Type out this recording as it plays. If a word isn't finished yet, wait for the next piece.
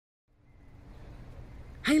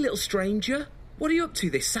Hey, little stranger, what are you up to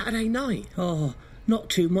this Saturday night? Oh, not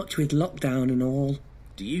too much with lockdown and all.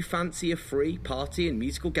 Do you fancy a free party and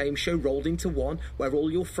musical game show rolled into one, where all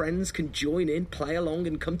your friends can join in, play along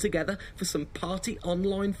and come together for some party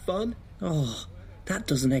online fun? Oh, that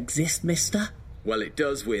doesn't exist, mister. Well, it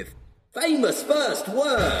does with Famous First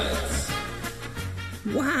Words.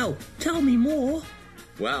 Wow, tell me more.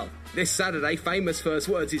 Well, this Saturday, Famous First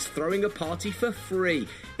Words is throwing a party for free.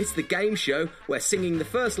 It's the game show where singing the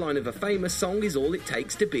first line of a famous song is all it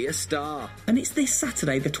takes to be a star. And it's this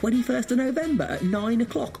Saturday, the 21st of November at 9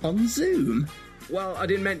 o'clock on Zoom. Well, I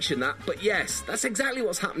didn't mention that, but yes, that's exactly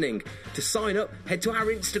what's happening. To sign up, head to our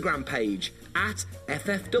Instagram page, at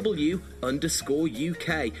 @FFW_UK,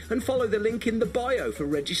 and follow the link in the bio for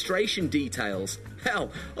registration details.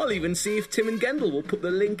 Hell, I'll even see if Tim and Gendel will put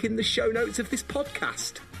the link in the show notes of this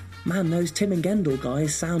podcast. Man, those Tim and Gendel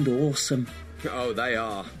guys sound awesome. Oh, they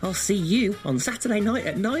are. I'll see you on Saturday night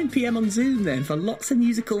at 9 p.m. on Zoom then for lots of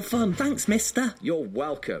musical fun. Thanks, mister. You're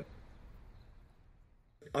welcome.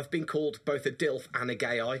 I've been called both a DILF and a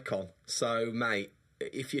gay icon. So, mate,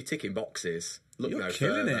 if you're ticking boxes, look You're no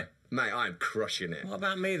killing further. it. Mate, I'm crushing it. What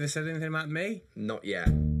about me? They said anything about me? Not yet.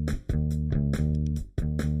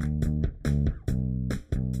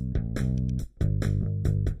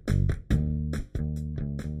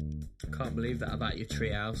 Can't believe that about your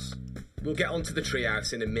treehouse. We'll get onto the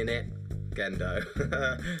treehouse in a minute, Gendo.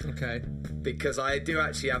 Okay. Because I do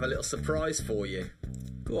actually have a little surprise for you.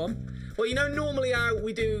 Go on. Well, you know, normally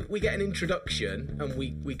we get an introduction and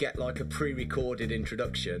we get like a pre-recorded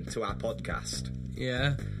introduction to our podcast.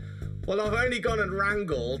 Yeah. Well, I've only gone and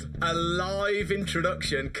wrangled a live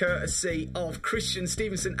introduction courtesy of Christian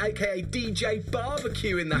Stevenson, aka DJ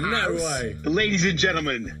Barbecue, in the house. No way. Ladies and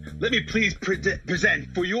gentlemen, let me please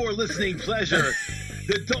present for your listening pleasure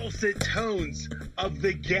the dulcet tones of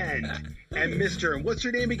the Gen. And Mr. And what's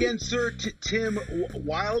your name again, sir? Tim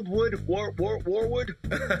Wildwood? Warwood?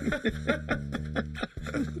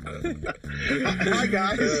 Hi,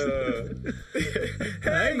 guys.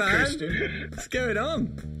 Hey, man. Christian. What's going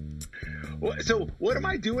on? So, what am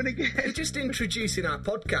I doing again? You're just introducing our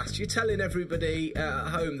podcast. You're telling everybody at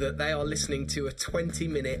home that they are listening to a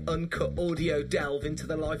 20-minute uncut audio delve into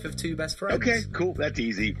the life of two best friends. Okay, cool. That's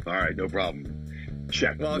easy. All right, no problem.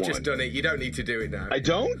 Check Well, I've one. just done it. You don't need to do it now. I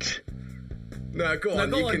don't? No, go No, on.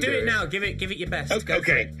 go you on, can do it now. Give it your best. Go for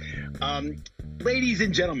Okay. it. Ladies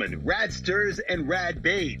and gentlemen, radsters and rad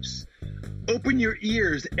babes, open your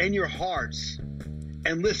ears and your hearts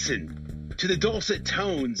and listen to the dulcet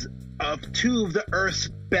tones of two of the Earth's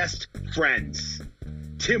best friends,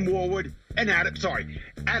 Tim Warwood and Adam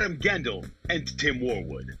Gendel and Tim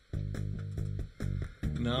Warwood.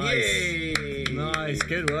 Nice. Yay. Nice.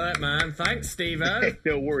 Good work, man. Thanks, Steve-O.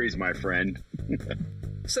 No worries, my friend.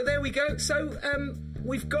 So there we go. So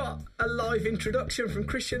we've got a live introduction from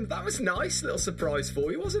Christian. That was nice. Little surprise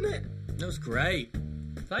for you, wasn't it? That was great.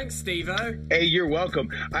 Thanks, Steve-O. Hey, you're welcome.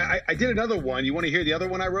 I did another one. You want to hear the other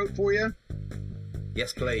one I wrote for you?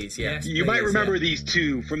 Yes, please. Yes. You please, might remember yeah. these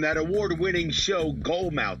two from that award-winning show,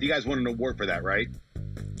 Goldmouth. You guys won an award for that, right?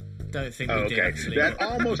 Don't think we Oh, did, okay. actually. That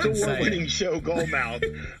almost Say it. award-winning show, Goldmouth.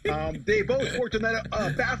 They both worked on that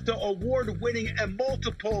BAFTA award-winning and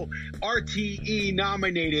multiple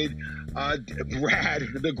RTE-nominated Brad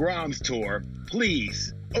the Groms tour.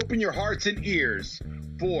 Please open your hearts and ears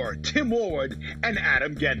for Tim Warwood and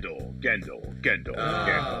Adam Gendel. Gendel.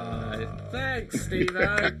 Thanks,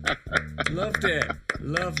 Steve-O. Loved it.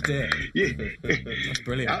 Yeah. That's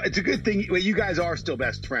brilliant. It's a good thing. Well, you guys are still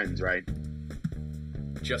best friends, right?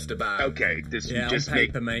 Just about. Okay. Yeah, on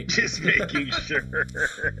paper, mate. Just making sure.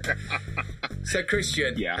 So,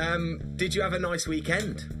 Christian, Yeah. did you have a nice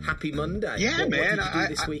weekend? Happy Monday. Yeah, what man. What did you do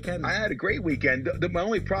this weekend? I had a great weekend. My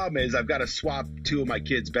only problem is I've got to swap two of my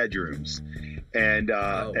kids' bedrooms. And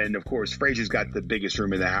of course, Fraser's got the biggest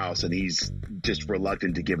room in the house, and he's just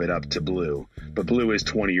reluctant to give it up to Blue. But Blue is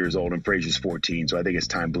 20 years old, and Fraser's 14, so I think it's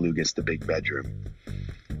time Blue gets the big bedroom.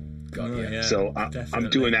 God, Oh, yeah. yeah. So I'm definitely.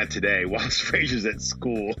 doing that today whilst Fraser's at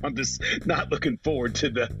school. I'm just not looking forward to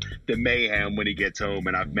the mayhem when he gets home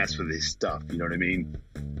and I've messed with his stuff. You know what I mean?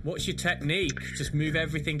 What's your technique? Just move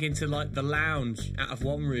everything into like the lounge out of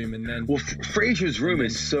one room and then... Well, Fraser's room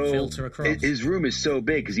is so filter across. his room is so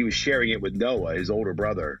big because he was sharing it with Noah, his older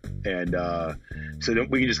brother, and so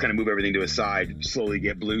we can just kind of move everything to a side, slowly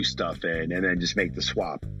get Blue stuff in, and then just make the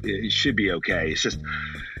swap. It should be okay. It's just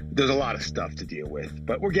there's a lot of stuff to deal with,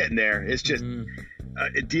 but we're getting there. It's just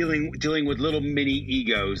dealing with little mini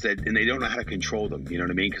egos and they don't know how to control them. You know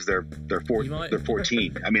what I mean? Because they're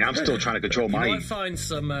 14. I mean, I'm still trying to control You my. might find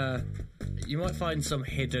some You might find some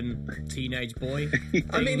hidden teenage boy.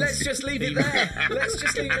 I mean, let's just leave it there. Let's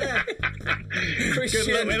just leave it there. Christian,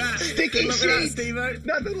 Good luck with that. Sticky Good luck with that, sheets. Steve-O.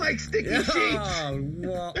 Nothing like sticky sheets. Oh,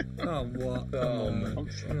 what? Oh, what? Oh, man.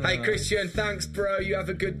 Hey, Christian, thanks, bro. You have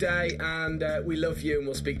a good day, and we love you, and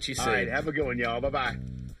we'll speak to you soon. All right, have a good one, y'all. Bye-bye.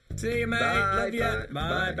 See you, mate. Bye, Love you. bye, Bye,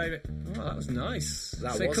 bye. baby. Oh, that was nice.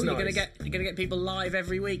 That so was cool. nice. You're gonna get people live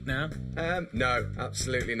every week now. No,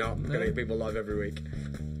 absolutely not. I'm going to get people live every week.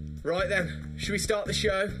 Right then, should we start the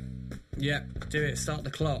show? Yeah, do it. Start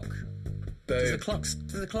the clock. Does Boom.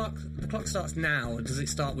 the clock starts now, or does it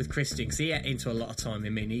start with Christian? Because he ate into a lot of time. I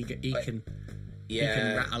mean, he can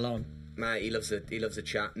rattle on. Mate, he loves a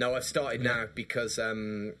chat. No, I've started now because I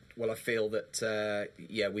feel that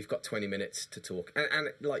we've got 20 minutes to talk, and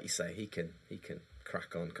like you say, he can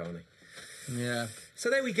crack on, can't he? Yeah.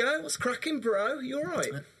 So there we go. What's cracking, bro? You all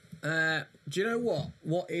right? Do you know what?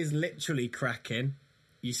 What is literally cracking?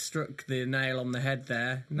 You struck the nail on the head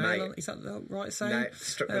there. Mate. Is that the right saying? No,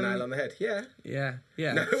 struck the nail on the head. Yeah.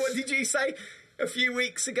 Yeah. No, what did you say a few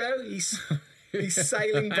weeks ago? He's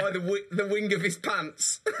sailing by the wing of his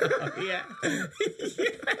pants. Yeah.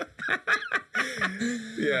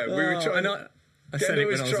 Yeah, we were trying. I said it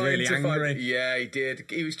when I was really angry. Yeah, he did.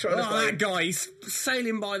 He was trying to Oh, find. that guy! He's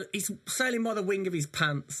sailing by the wing of his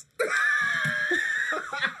pants.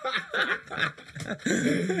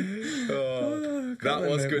 That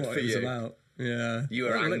was good for you. About. Yeah, You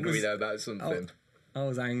were angry though about something. I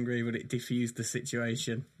was angry, but it diffused the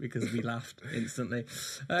situation because we laughed instantly.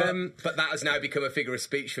 But that has now become a figure of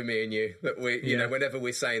speech for me and you. That you know, whenever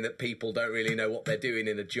we're saying that people don't really know what they're doing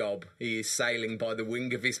in a job, he is sailing by the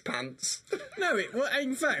wing of his pants. No,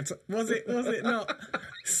 in fact, was it not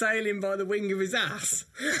sailing by the wing of his ass?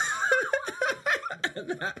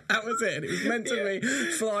 That was it. And it was meant to be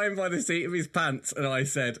flying by the seat of his pants, and I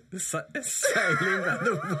said sailing by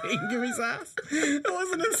the wing of his ass. There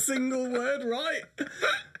wasn't a single word right.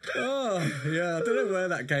 Oh, yeah, I don't know where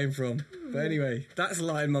that came from. But anyway, that's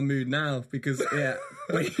lighting my mood now because,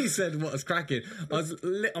 when he said what was cracking,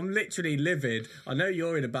 I'm literally livid. I know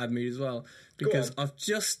you're in a bad mood as well because I've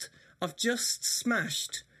just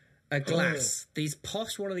smashed a glass.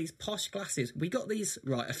 One of these posh glasses. We got these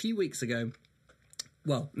a few weeks ago.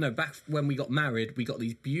 Well, no, back when we got married, we got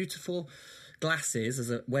these beautiful glasses as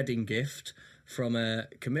a wedding gift from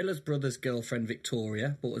Camilla's brother's girlfriend,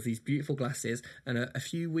 Victoria, bought us these beautiful glasses. And a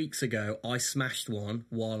few weeks ago, I smashed one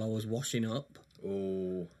while I was washing up.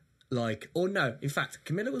 Oh. In fact,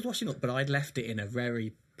 Camilla was washing up, but I'd left it in a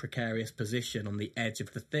very precarious position on the edge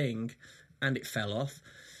of the thing, and it fell off.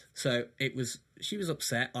 So she was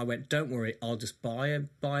upset. I went, don't worry, I'll just buy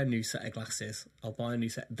a new set of glasses. I'll buy a new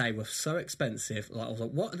set. They were so expensive. I was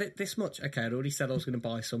like, what, this much? Okay, I'd already said I was going to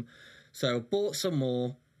buy some. So I bought some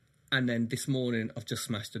more, and then this morning I've just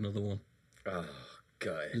smashed another one. Oh,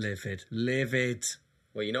 God. Livid.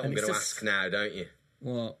 Well, you know what I'm going to ask now, don't you?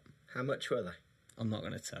 What? How much were they? I'm not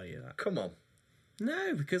going to tell you that. Come on.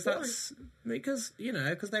 No, because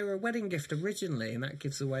because they were a wedding gift originally, and that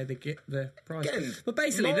gives away the price. Again, but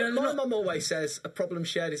basically, my mum always says a problem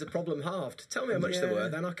shared is a problem halved. Tell me how much they were,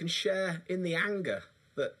 then I can share in the anger.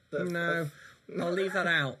 No, I'll leave that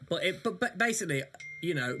out. But basically,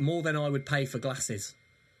 more than I would pay for glasses.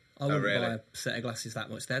 I wouldn't buy a set of glasses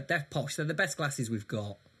that much. They're posh. They're the best glasses we've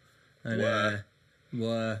got. And,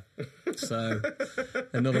 were. So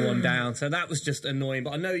another one down. So that was just annoying.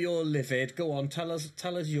 But I know you're livid. Go on, tell us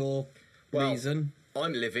your reason.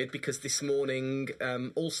 I'm livid because this morning,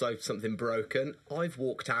 also something broken. I've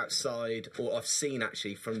walked outside, or I've seen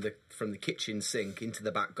actually from the kitchen sink into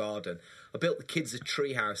the back garden. I built the kids a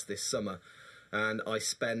treehouse this summer, and I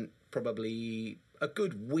spent probably a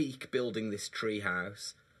good week building this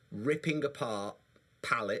treehouse, ripping apart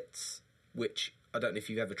pallets, which I don't know if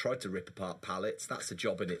you've ever tried to rip apart pallets. That's a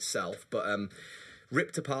job in itself. But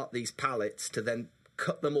ripped apart these pallets to then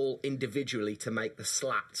cut them all individually to make the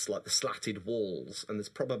slats, like the slatted walls. And there's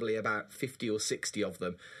probably about 50 or 60 of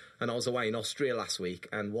them. And I was away in Austria last week.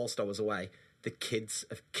 And whilst I was away, the kids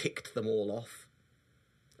have kicked them all off.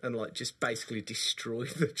 And, just basically destroyed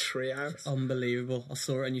the treehouse. Unbelievable. I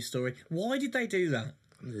saw it in your story. Why did they do that?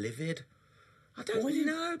 I'm livid. I don't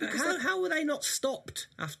know. Because how were they not stopped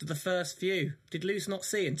after the first few? Did Luce not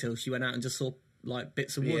see until she went out and just saw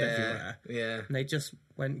bits of wood everywhere? Yeah. And they just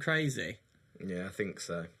went crazy? Yeah, I think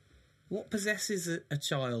so. What possesses a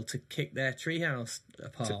child to kick their treehouse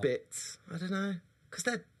apart? To bits. I don't know. Because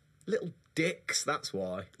they're little dicks, that's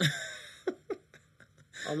why.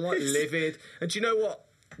 I'm livid. And do you know what?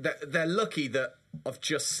 They're lucky that I've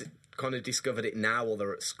just kind of discovered it now while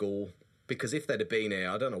they're at school. Because if they'd have been here,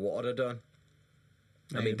 I don't know what I'd have done.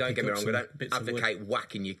 I mean, don't get me wrong, I don't advocate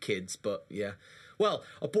whacking your kids, but yeah. Well,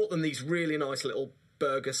 I bought them these really nice little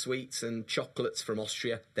burger sweets and chocolates from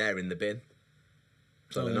Austria. They're in the bin.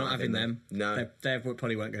 So they're not having them. No. They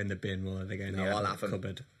probably won't go in the bin, will they? They're going in the I'll have them.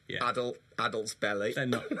 cupboard. Yeah. Adult's belly. They're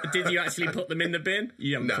not. Did you actually put them in the bin?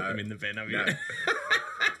 You haven't put them in the bin, have you? No.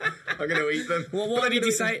 I'm going to eat them. Well, why did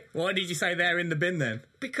you say? Why did you say they're in the bin then?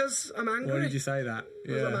 Because I'm angry. Why did you say that?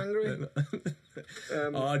 Because I'm angry.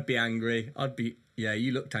 I'd be angry. Yeah,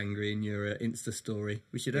 you looked angry in your Insta story.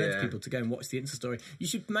 We should urge people to go and watch the Insta story. You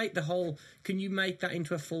should make the whole... Can you make that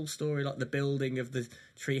into a full story, like the building of the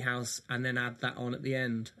treehouse, and then add that on at the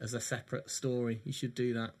end as a separate story? You should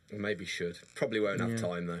do that. Maybe should. Probably won't have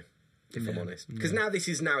time, though, if I'm honest. Because now this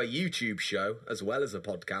is now a YouTube show as well as a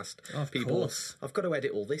podcast. Oh, of course. I've got to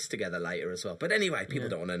edit all this together later as well. But anyway, people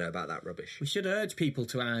don't want to know about that rubbish. We should urge people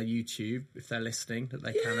to our YouTube, if they're listening, that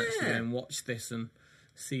they can actually go and watch this and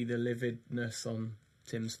see the lividness on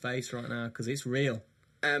Tim's face right now, because it's real.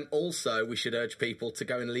 Also, we should urge people to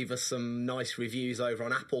go and leave us some nice reviews over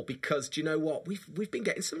on Apple, because do you know what? We've been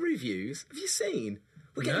getting some reviews. Have you seen?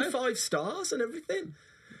 We're getting 5 stars and everything.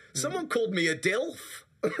 Someone called me a DILF.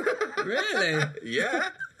 Really? Yeah.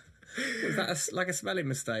 Was that like a spelling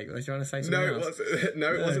mistake? Or was you trying to say something else?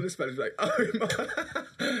 No, it wasn't a spelling mistake.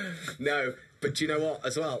 Oh, no. But do you know what,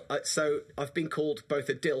 as well? So I've been called both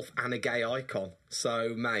a DILF and a gay icon.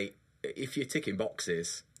 So, mate, if you're ticking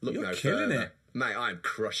boxes, look You're no killing further. it. Mate, I'm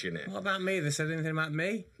crushing it. What about me? They said anything about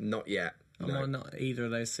me? Not yet. I'm on not either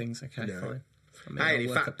of those things. Okay, fine. I mean, Hey,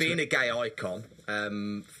 in fact, being a gay icon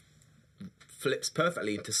flips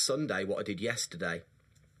perfectly into Sunday, what I did yesterday.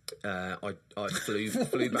 I flew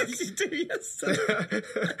back. What did you do yesterday?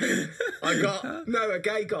 A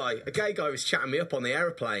gay guy. A gay guy was chatting me up on the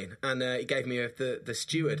aeroplane, and he gave me the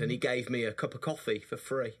steward, and he gave me a cup of coffee for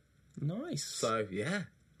free. Nice. So yeah,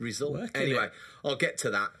 result. Working Anyway, it. I'll get to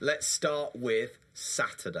that. Let's start with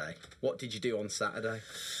Saturday. What did you do on Saturday?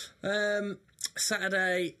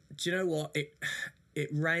 Saturday, do you know what? It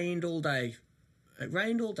rained all day. It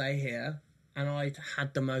rained all day here, and I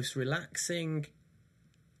had the most relaxing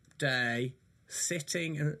day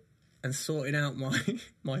sitting and sorting out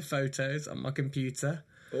my photos on my computer.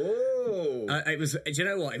 Oh, It was. Do you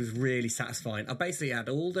know what? It was really satisfying. I basically had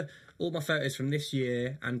all my photos from this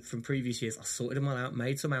year and from previous years. I sorted them all out,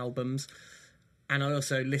 made some albums, and I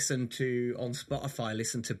also listened to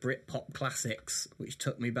Britpop classics, which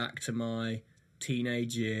took me back to my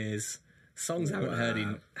teenage years. Songs I haven't heard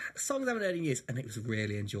in years, and it was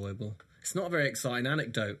really enjoyable. It's not a very exciting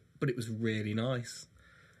anecdote, but it was really nice.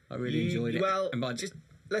 I really enjoyed it. Well,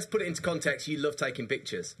 let's put it into context. You love taking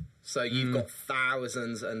pictures, so you've got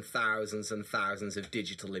thousands and thousands and thousands of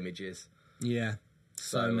digital images. Yeah,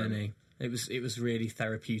 so many. It was really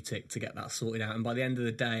therapeutic to get that sorted out, and by the end of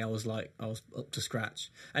the day, I was up to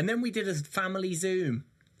scratch. And then we did a family Zoom.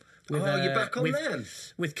 You're back on then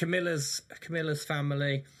with Camilla's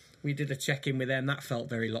family. We did a check-in with them. That felt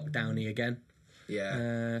very lockdowny again.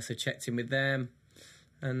 Yeah. So checked in with them,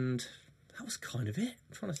 and that was kind of it.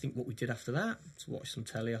 I'm trying to think what we did after that. To watch some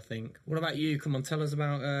telly, I think. What about you? Come on, tell us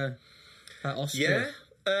about Austria.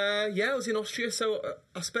 I was in Austria. So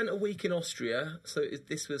I spent a week in Austria. So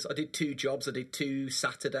I did 2 jobs. I did 2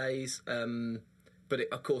 Saturdays. But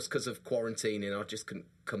of course, because of quarantining, I just couldn't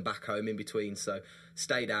come back home in between. So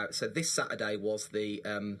stayed out. So this Saturday was the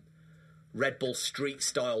Red Bull Street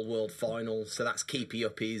Style World Final. So that's Keepy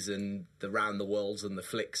Uppies and the Round the Worlds and the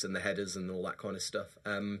flicks and the headers and all that kind of stuff.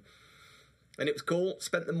 And it was cool.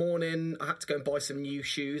 Spent the morning. I had to go and buy some new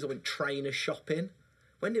shoes. I went trainer shopping.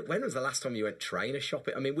 When was the last time you went trainer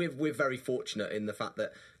shopping? I mean, we're very fortunate in the fact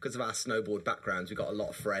that because of our snowboard backgrounds, we've got a lot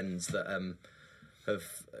of friends that have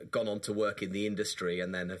gone on to work in the industry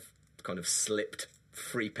and then have kind of slipped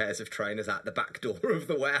free pairs of trainers out the back door of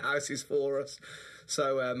the warehouses for us.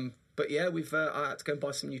 So, but yeah, I had to go and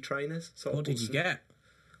buy some new trainers. So What did you get?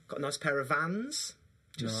 Got a nice pair of Vans.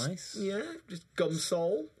 Nice. Yeah, just gum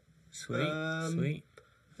sole. Sweet.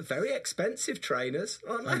 Very expensive trainers,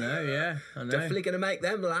 aren't they? I know. Definitely going to make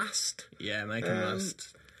them last. Yeah, make them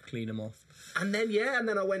last. Clean them off. And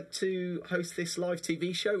then I went to host this live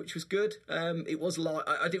TV show, which was good. It was like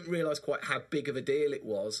I didn't realise quite how big of a deal it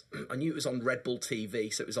was. I knew it was on Red Bull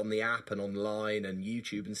TV, so it was on the app and online and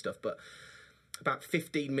YouTube and stuff. But about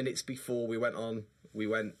 15 minutes before we went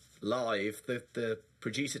live. The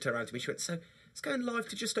producer turned around to me. She went, "So it's going live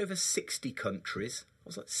to just over 60 countries." I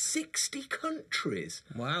was like, 60 countries?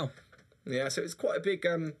 Wow. Yeah, so it was quite a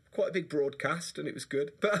big broadcast, and it was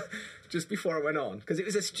good. But just before I went on, because it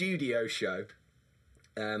was a studio show,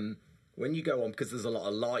 when you go on, because there's a lot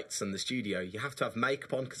of lights in the studio, you have to have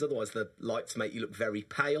makeup on, because otherwise the lights make you look very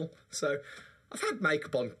pale. So I've had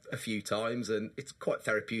makeup on a few times, and it's quite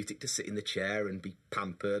therapeutic to sit in the chair and be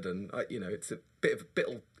pampered, and it's a bit.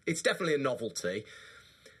 It's definitely a novelty.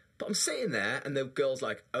 But I'm sitting there, and the girl's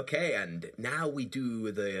like, "Okay, and now we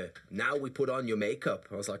put on your makeup."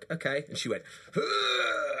 I was like, "Okay," and she went,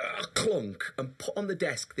 clunk, and put on the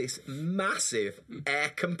desk this massive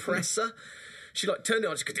air compressor. She turned it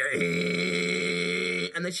on,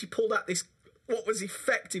 and then she pulled out this, what was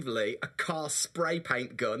effectively a car spray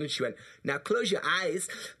paint gun, and she went, "Now close your eyes."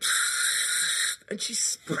 And she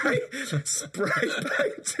spray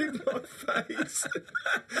painted my face.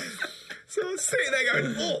 So I was sitting there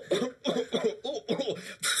going,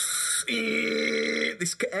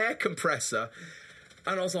 this air compressor.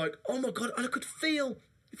 And I was like, oh my God. And I could feel,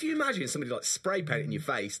 if you imagine somebody spray painting your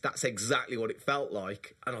face, that's exactly what it felt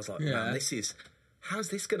like. And I was like, man, how's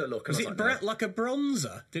this going to look? And was it like a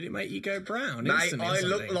bronzer? Did it make you go brown? Mate, I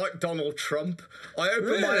looked like Donald Trump. I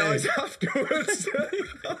opened my eyes afterwards.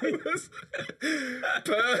 I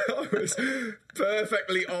was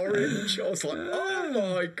perfectly orange. I was like, oh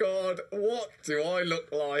my God, what do I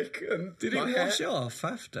look like? And did it wash off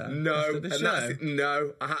after? No, after the show?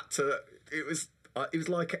 No, I had to. It was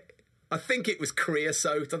like, I think it was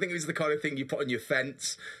creosote. I think it was the kind of thing you put on your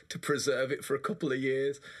fence to preserve it for a couple of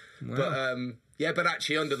years. Wow. But but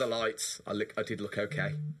actually under the lights, I did look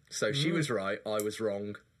okay. So she was right, I was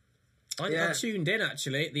wrong. I tuned in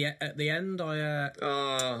actually at the end. I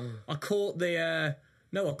caught the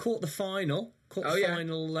final.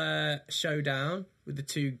 Final showdown with the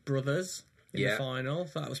two brothers in the final.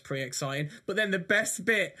 So that was pretty exciting. But then the best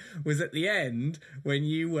bit was at the end when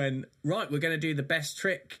you went, right, we're going to do the best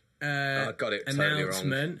trick I got it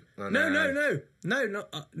announcement. Totally wrong.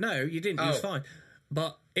 No, you didn't. It was fine.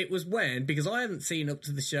 But it was because I hadn't seen up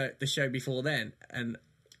to the show before then, and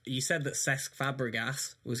you said that Cesc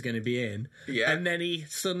Fabregas was going to be in, and then he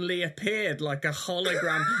suddenly appeared like a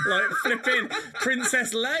hologram, like flipping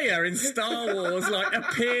Princess Leia in Star Wars,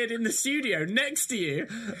 appeared in the studio next to you.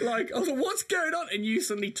 I was like, what's going on? And you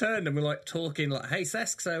suddenly turned and were talking hey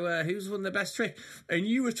Cesc, so who's won the best trick? And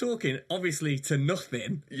you were talking obviously to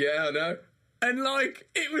nothing. Yeah, I know. And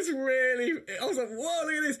it was really, I was like, whoa,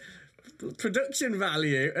 look at this production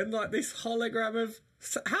value and this hologram of,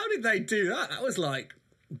 how did they do that? That was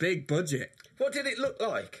big budget. What did it look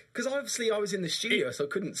like? Because obviously I was in the studio, so I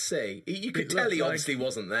couldn't see. You could tell he obviously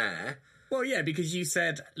wasn't there. Well, yeah, because you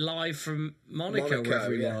said live from Monaco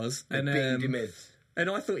wherever he was, and beamed him in.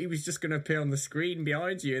 And I thought he was just going to appear on the screen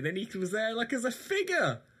behind you, and then he was there as a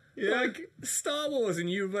figure. Yeah. Star Wars, and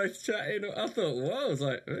you were both chatting. I thought, whoa, I was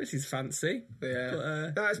like, oh, this is fancy.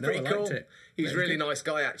 Yeah, that's pretty cool. He was a really nice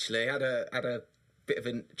guy, actually. Had a bit of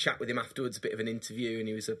a chat with him afterwards, a bit of an interview, and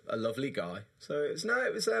he was a lovely guy. So it was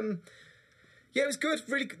good.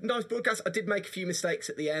 Really nice broadcast. I did make a few mistakes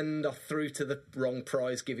at the end. I threw to the wrong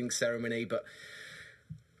prize giving ceremony, but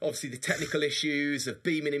obviously the technical issues of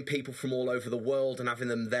beaming in people from all over the world and having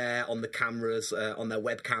them there on the cameras, on their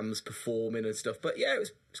webcams performing and stuff. But yeah, it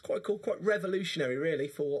was quite cool, quite revolutionary really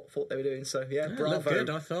for what they were doing. So yeah, bravo. Looked good,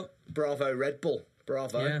 I thought. Bravo, Red Bull.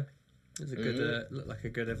 Bravo. Yeah, it was a good, looked like a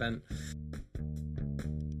good event.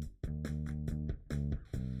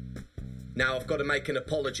 Now, I've got to make an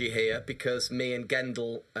apology here because me and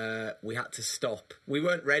Gendel, we had to stop. We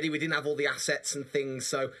weren't ready. We didn't have all the assets and things,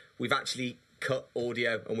 so we've actually cut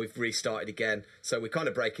audio and we've restarted again. So we're kind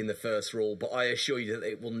of breaking the first rule, but I assure you that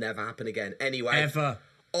it will never happen again. Anyway, ever.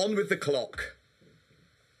 On with the clock.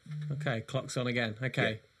 Okay, clock's on again.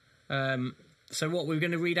 Okay. Yeah. So what, we're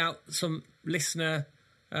going to read out some listener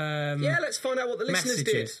let's find out what the listeners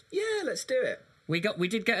did. Yeah, let's do it. We got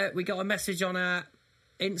a message on our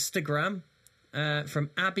Instagram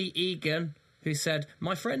from Abby Egan, who said,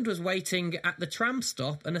 my friend was waiting at the tram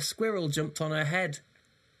stop and a squirrel jumped on her head.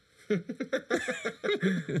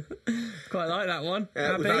 Quite like that one.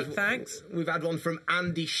 Abby, thanks. We've had one from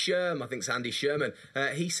Andy Sherm. I think it's Andy Sherman.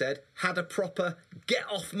 He said, had a proper get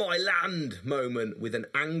off my land moment with an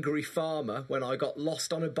angry farmer when I got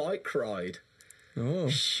lost on a bike ride. Oh,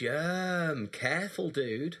 Sherm, careful,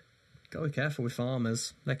 dude. Gotta be careful with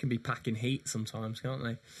farmers. They can be packing heat sometimes, can't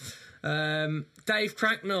they? Dave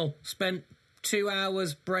Cracknell spent 2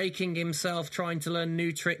 hours breaking himself trying to learn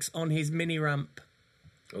new tricks on his mini ramp.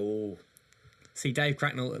 Oh. See, Dave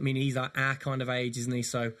Cracknell, I mean, he's our kind of age, isn't he?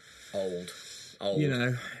 So Old. You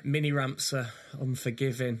know, mini ramps are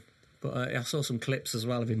unforgiving. But I saw some clips as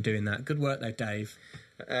well of him doing that. Good work there, Dave.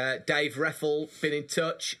 Dave Reffel, been in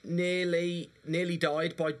touch, nearly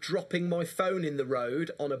died by dropping my phone in the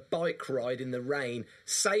road on a bike ride in the rain,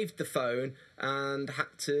 saved the phone and had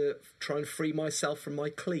to try and free myself from my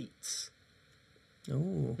cleats.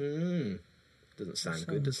 Oh. Doesn't sound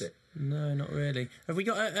good, does it? No, not really. Have we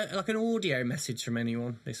got like an audio message from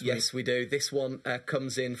anyone this week? Yes, we do. This one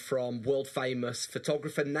comes in from world-famous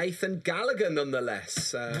photographer Nathan Gallagher, nonetheless.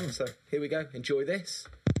 So here we go. Enjoy this.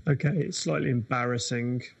 Okay, it's slightly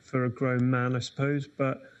embarrassing for a grown man, I suppose,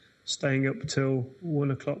 but staying up till 1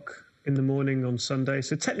 o'clock in the morning on Sunday,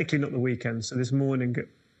 so technically not the weekend, so this morning at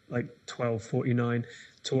like 12:49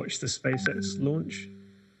 to watch the SpaceX launch,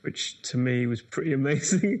 which to me was pretty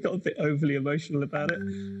amazing. Got a bit overly emotional about it,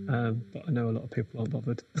 but I know a lot of people aren't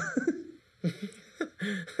bothered.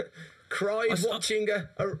 Cried watching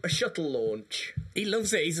a shuttle launch. He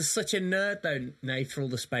loves it. He's such a nerd, though, Nate, for all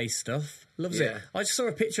the space stuff. Loves it. I just saw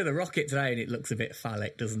a picture of the rocket today, and it looks a bit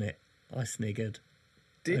phallic, doesn't it? I sniggered.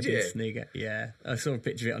 Did you? Snigger. Yeah. I saw a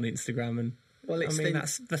picture of it on Instagram, and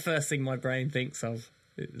that's the first thing my brain thinks of.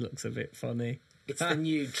 It looks a bit funny. It's the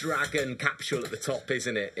new Dragon capsule at the top,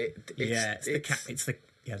 isn't it? It's the capsule.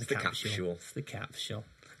 It's the capsule.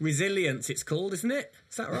 Resilience, it's called, isn't it?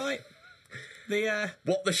 Is that right?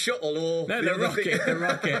 What, the shuttle or no, the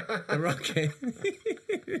rocket.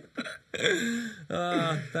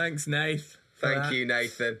 Thanks, Nath. Thank you,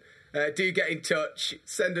 Nathan. Do get in touch.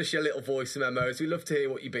 Send us your little voice memos. We love to hear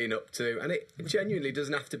what you've been up to. And it genuinely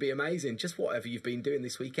doesn't have to be amazing. Just whatever you've been doing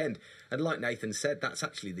this weekend. And like Nathan said, that's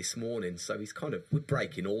actually this morning. So we're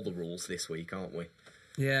breaking all the rules this week, aren't we?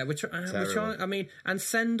 Yeah, we're trying. I mean, and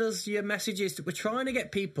send us your messages. We're trying to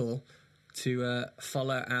get people to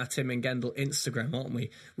follow our Tim and Gendel Instagram, aren't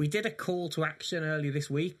we? We did a call to action earlier this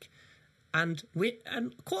week, and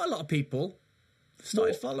quite a lot of people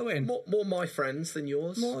started following. More my friends than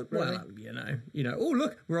yours. Really? Well, you know. Oh,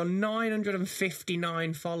 look, we're on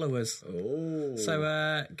 959 followers. Oh,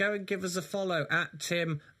 so go and give us a follow at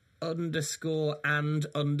Tim_and_Gendel.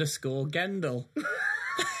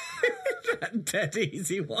 That dead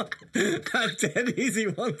easy one. That dead easy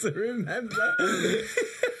one to remember.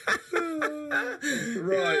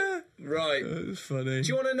 Right. That's funny. Do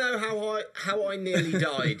you want to know how I nearly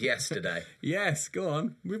died yesterday? Yes, go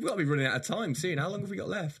on. We've got to be running out of time soon. How long have we got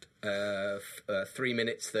left? 3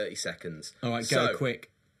 minutes, 30 seconds. All right, go quick.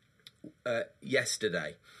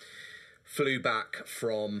 Yesterday, flew back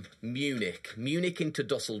from Munich into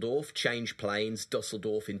Dusseldorf, changed planes,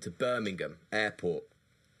 Dusseldorf into Birmingham Airport.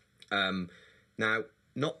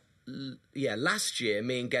 Last year,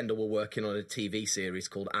 me and Gendel were working on a TV series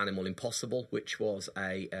called Animal Impossible, which was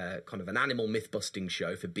a kind of an animal myth-busting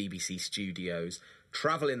show for BBC Studios.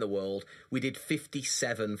 Travelling the world. We did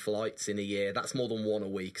 57 flights in a year. That's more than one a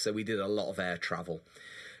week, so we did a lot of air travel.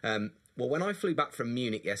 Well, when I flew back from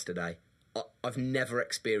Munich yesterday, I've never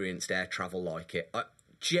experienced air travel like it. I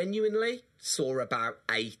genuinely saw about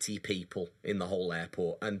 80 people in the whole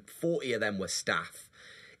airport, and 40 of them were staff.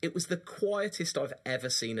 It was the quietest I've ever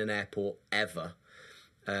seen an airport, ever.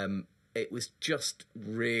 It was just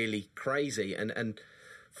really crazy. And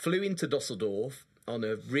flew into Dusseldorf on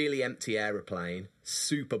a really empty aeroplane,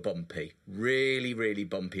 super bumpy, really, really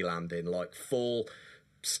bumpy landing, like full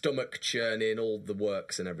stomach churning, all the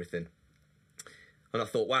works and everything. And I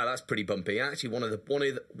thought, wow, that's pretty bumpy. Actually, one of the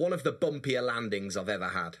bumpier landings I've ever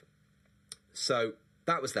had. So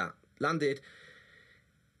that was that. Landed.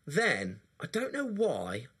 Then, I don't know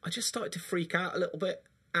why, I just started to freak out a little bit,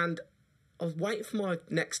 and I was waiting for my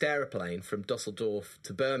next aeroplane from Dusseldorf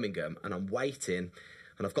to Birmingham, and I'm waiting,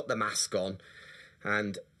 and I've got the mask on,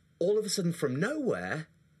 and all of a sudden, from nowhere,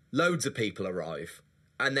 loads of people arrive,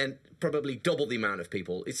 and then probably double the amount of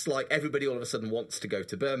people. It's like everybody all of a sudden wants to go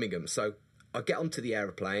to Birmingham, so I get onto the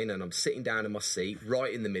aeroplane, and I'm sitting down in my seat,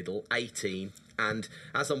 right in the middle, 18, and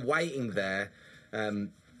as I'm waiting there,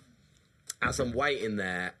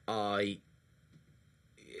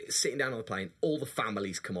 sitting down on the plane, all the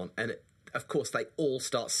families come on, and of course they all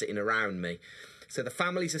start sitting around me. So the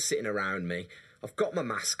families are sitting around me. I've got my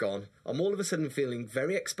mask on. I'm all of a sudden feeling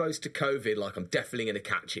very exposed to COVID, like I'm definitely going to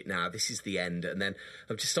catch it now. This is the end. And then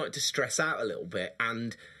I'm just starting to stress out a little bit,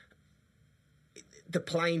 and the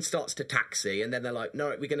plane starts to taxi, and then they're like, no,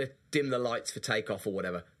 we're going to dim the lights for takeoff or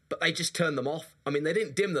whatever. But they just turned them off. I mean, they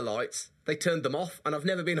didn't dim the lights. They turned them off, and I've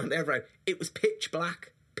never been on an airplane. It was pitch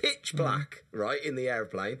black, right, in the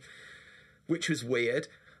airplane, which was weird.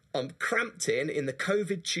 I'm cramped in the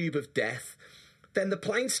COVID tube of death. Then the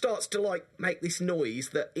plane starts to, like, make this noise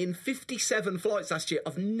that in 57 flights last year,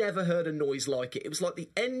 I've never heard a noise like it. It was like the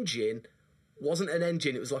engine wasn't an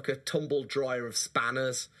engine. It was like a tumble dryer of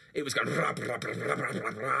spanners. It was going...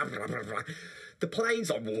 The plane's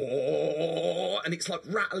like, whoa, and it's like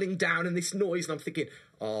rattling down in this noise, and I'm thinking,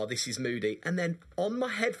 oh, this is moody. And then on my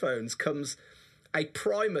headphones comes a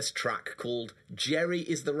Primus track called Jerry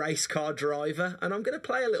is the Race Car Driver, and I'm going to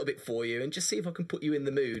play a little bit for you and just see if I can put you in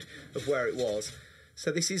the mood of where it was. So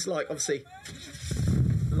this is like, obviously,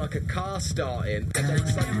 like a car starting, and then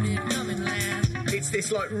it's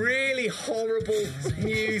this like really horrible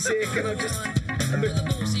music, and I'm just,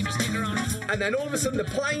 and then all of a sudden the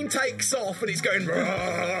plane takes off and it's going through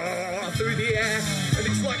the air, and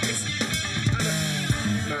it's like this.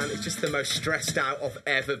 Man, it's just the most stressed out I've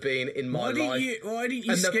ever been in my life. Why didn't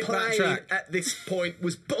you skip that track? And the plane at this point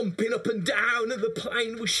was bumping up and down, and the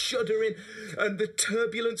plane was shuddering, and the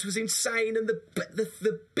turbulence was insane, and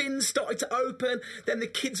the bin started to open. Then the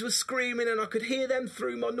kids were screaming, and I could hear them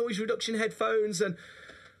through my noise reduction headphones, and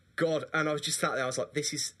God, and I was just sat there. I was like,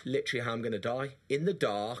 this is literally how I'm going to die, in the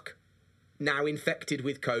dark. Now infected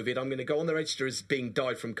with COVID, I'm going to go on the register as being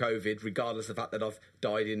died from COVID, regardless of the fact that I've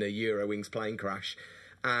died in a Eurowings plane crash.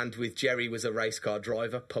 And with Jerry was a race car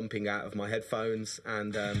driver pumping out of my headphones,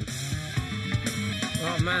 and oh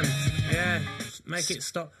man, yeah, make it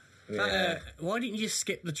stop. Yeah. Why didn't you just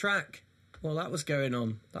skip the track while that was going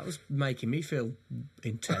on? That was making me feel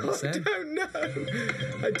intense. I don't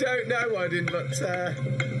know why I didn't, but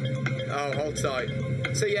oh, hold tight.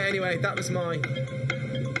 So yeah, anyway, that was my.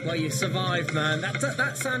 Well, you survived, man.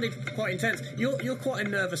 That sounded quite intense. You're quite a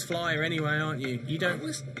nervous flyer anyway, aren't you? You don't.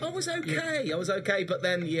 I was okay. I was okay, but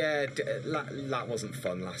then yeah, that wasn't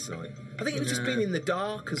fun last night. I think it was just being in the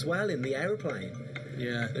dark as well in the aeroplane.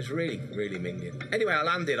 Yeah, it was really, really minging. Anyway, I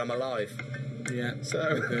landed. I'm alive. Yeah.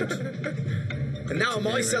 So good. And now I'm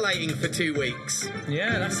isolating for 2 weeks.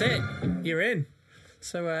 Yeah, that's it. You're in.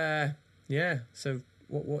 So yeah. So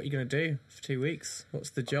what are you going to do for 2 weeks? What's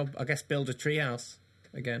the job? I guess build a treehouse.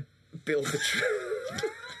 Again. Build the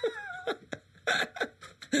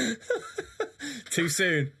Too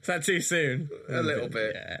soon. Is that too soon? A little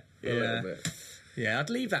bit. Yeah. A little bit. Yeah, I'd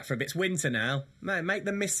leave that for a bit. It's winter now. Man, make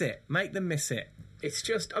them miss it. It's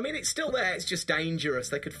just, I mean, it's still there. It's just dangerous.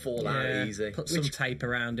 They could fall out easy. Put some tape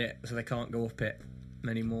around it so they can't go up it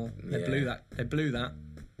anymore. They blew that.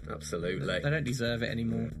 Absolutely. They don't deserve it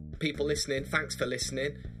anymore. People listening, thanks for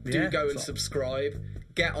listening. Do go and subscribe.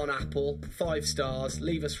 Get on Apple, 5 stars,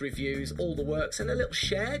 leave us reviews, all the works, and a little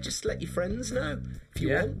share. Just let your friends know if you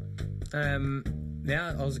want.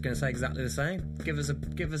 Yeah, I was going to say exactly the same. Give us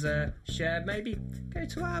a share. Maybe go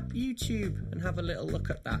to our YouTube and have a little look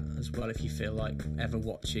at that as well if you feel like ever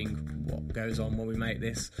watching what goes on when we make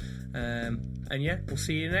this. And yeah, we'll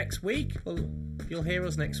see you next week. Well, you'll hear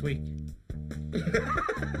us next week.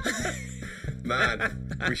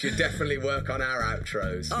 Man, we should definitely work on our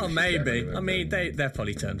outros. Oh, maybe. I mean, they're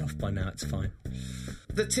probably turned off by now. It's fine.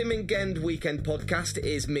 The Tim and Gend Weekend podcast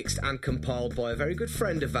is mixed and compiled by a very good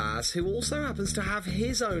friend of ours who also happens to have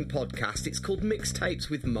his own podcast. It's called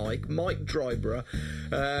Mixtapes with Mike Dryborough.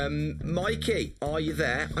 Mikey, are you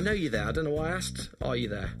there? I know you're there. I don't know why I asked. Are you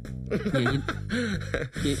there?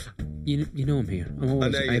 Yeah, you know I'm here. I'm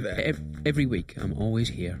always, I know you're there. Every week, I'm always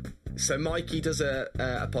here. So Mikey does a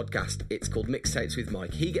podcast. It's called Mixtapes with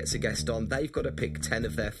Mike. He gets a guest on. They've got to pick 10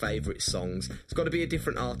 of their favourite songs. It's got to be a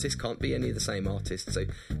different artist. Can't be any of the same artist. So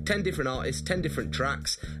 10 different artists, 10 different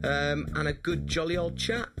tracks, and a good jolly old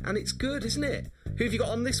chat. And it's good, isn't it? Who have you got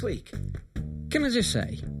on this week? Can I just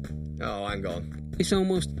say? Oh, hang on. It's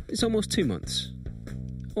almost 2 months.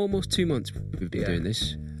 Almost 2 months we've been doing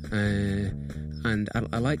this, and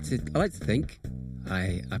I like to think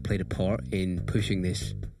I played a part in pushing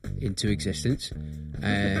this into existence,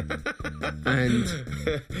 and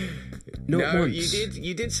not once.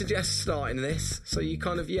 You did suggest starting this, so you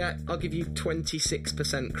kind of I'll give you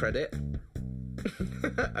 26% credit.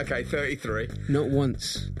 Okay, 33. Not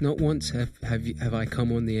once have I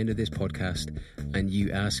come on the end of this podcast and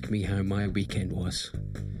you ask me how my weekend was.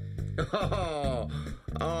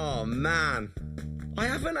 Oh man, I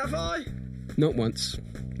haven't, have I? Not once.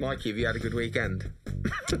 Mikey, have you had a good weekend?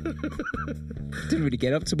 Didn't really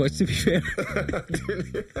get up too much, to be fair. Has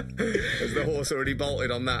the horse already bolted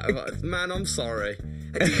on that? Man, I'm sorry.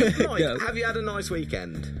 Mike, have you had a nice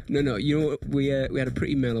weekend? No. You know what? We had a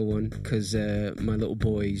pretty mellow one because my little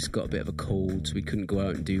boy's got a bit of a cold, so we couldn't go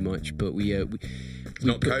out and do much. But it's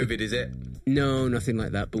not COVID, is it? No, nothing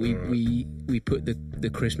like that. But we put the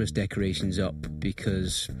Christmas decorations up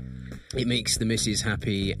because it makes the missus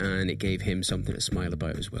happy and it gave him something to smile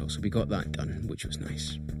about as well. So we got that done, which was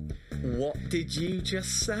nice. What did you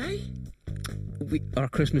just say? Our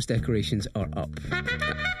Christmas decorations are up.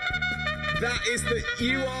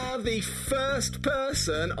 You are the first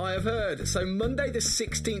person I have heard. So Monday the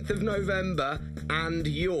 16th of November and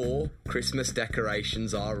your Christmas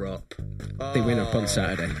decorations are up. They went up on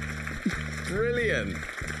Saturday. Brilliant.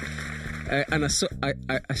 And I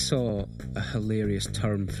saw a hilarious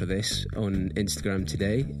term for this on Instagram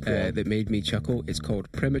today that made me chuckle. It's called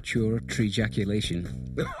premature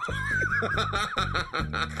trejaculation.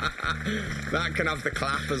 That can have the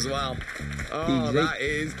clap as well. Oh, that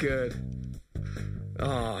is good.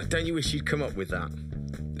 Oh, don't you wish you'd come up with that?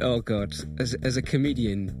 Oh God, as a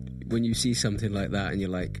comedian, when you see something like that and you're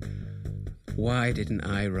like, why didn't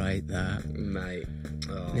I write that? Mate,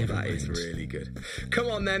 Never that mind. is really good. Come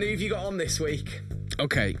on then, who have you got on this week?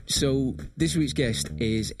 Okay, so this week's guest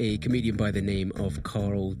is a comedian by the name of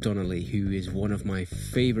Carl Donnelly, who is one of my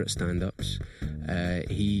favourite stand-ups.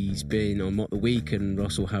 He's been on Mock the Week and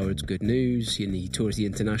Russell Howard's Good News, and he tours the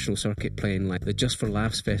international circuit playing like the Just for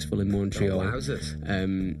Laughs festival in Montreal. Oh,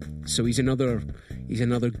 wowzers. So he's another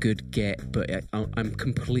good get, but I'm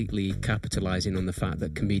completely capitalising on the fact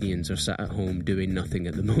that comedians are sat at home doing nothing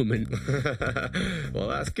at the moment. Well,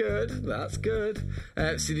 that's good. That's good.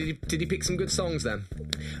 So did he pick some good songs then?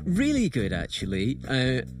 Really good, actually.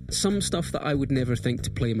 Some stuff that I would never think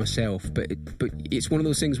to play myself, but it's one of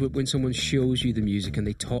those things where when someone shows you the music and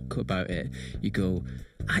they talk about it, you go,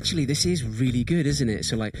 actually, this is really good, isn't it?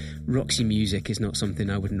 So, like, Roxy Music is not something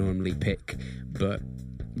I would normally pick, but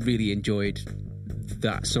really enjoyed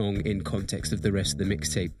that song in context of the rest of the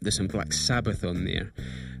mixtape. There's some Black Sabbath on there.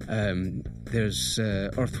 There's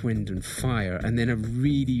Earth, Wind and Fire, and then a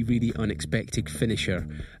really, really unexpected finisher.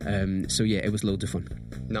 So yeah, it was loads of fun.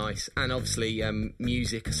 Nice. And obviously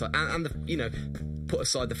music aside, and put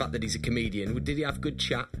aside the fact that he's a comedian, did he have good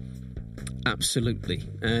chat? Absolutely.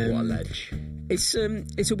 What a ledge. It's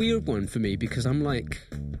a weird one for me because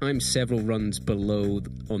I'm several runs below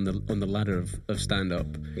on the ladder of stand up.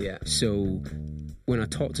 Yeah. So when I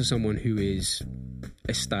talk to someone who is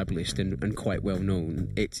established and quite well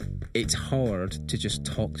known, it's hard to just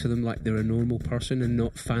talk to them like they're a normal person and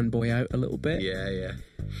not fanboy out a little bit. Yeah.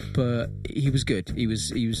 But he was good. He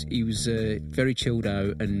was very chilled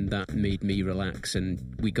out, and that made me relax, and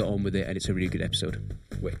we got on with it, and it's a really good episode.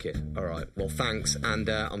 Wicked. All right. Well, thanks, and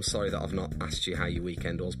I'm sorry that I've not asked you how your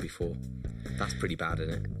weekend was before. That's pretty bad,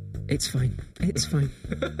 isn't it? It's fine. It's fine.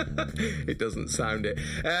 It doesn't sound it.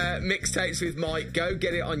 Mixtapes with Mike. Go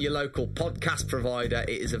get it on your local podcast provider.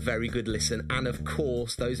 It is a very good listen. And of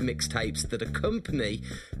course, those mixtapes that accompany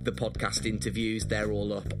the podcast interviews, they're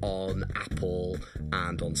all up on Apple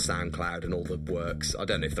and on SoundCloud and all the works. I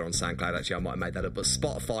don't know if they're on SoundCloud, actually. I might have made that up. But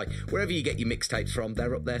Spotify, wherever you get your mixtapes from,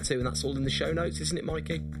 they're up there too. And that's all in the show notes, isn't it,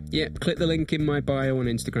 Mikey? Yeah, click the link in my bio on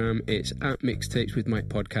Instagram. It's at Mixtapes with Mike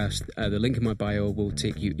Podcast. The link in my bio will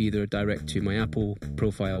take you either direct to my Apple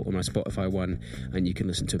profile or my Spotify one, and you can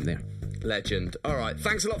listen to them there. Legend. All right,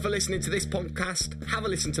 thanks a lot for listening to this podcast. Have a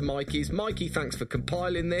listen to Mikey's. Mikey, thanks for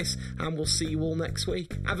compiling this, and we'll see you all next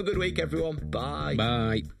week. Have a good week, everyone. Bye.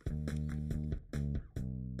 Bye.